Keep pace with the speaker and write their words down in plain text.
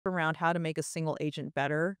around how to make a single agent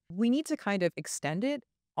better, we need to kind of extend it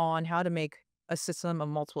on how to make a system of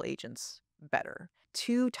multiple agents better.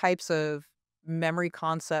 Two types of memory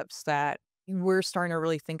concepts that we're starting to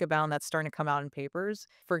really think about and that's starting to come out in papers.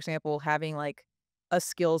 For example, having like a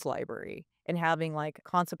skills library and having like a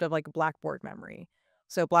concept of like Blackboard memory.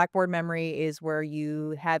 So Blackboard memory is where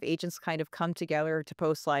you have agents kind of come together to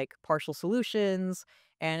post like partial solutions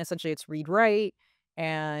and essentially it's read write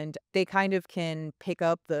and they kind of can pick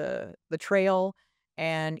up the trail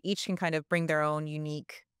and each can kind of bring their own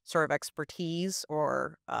unique sort of expertise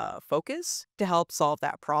or focus to help solve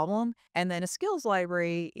that problem. And then a skills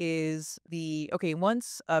library is okay,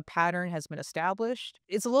 once a pattern has been established,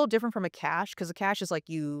 it's a little different from a cache because a cache is like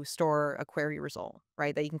you store a query result,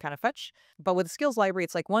 right? That you can kind of fetch. But with a skills library,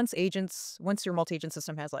 it's like once your multi-agent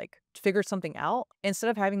system has like figured something out, instead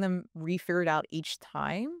of having them refigure it out each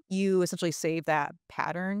time, you essentially save that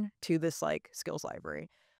pattern to this like skills library.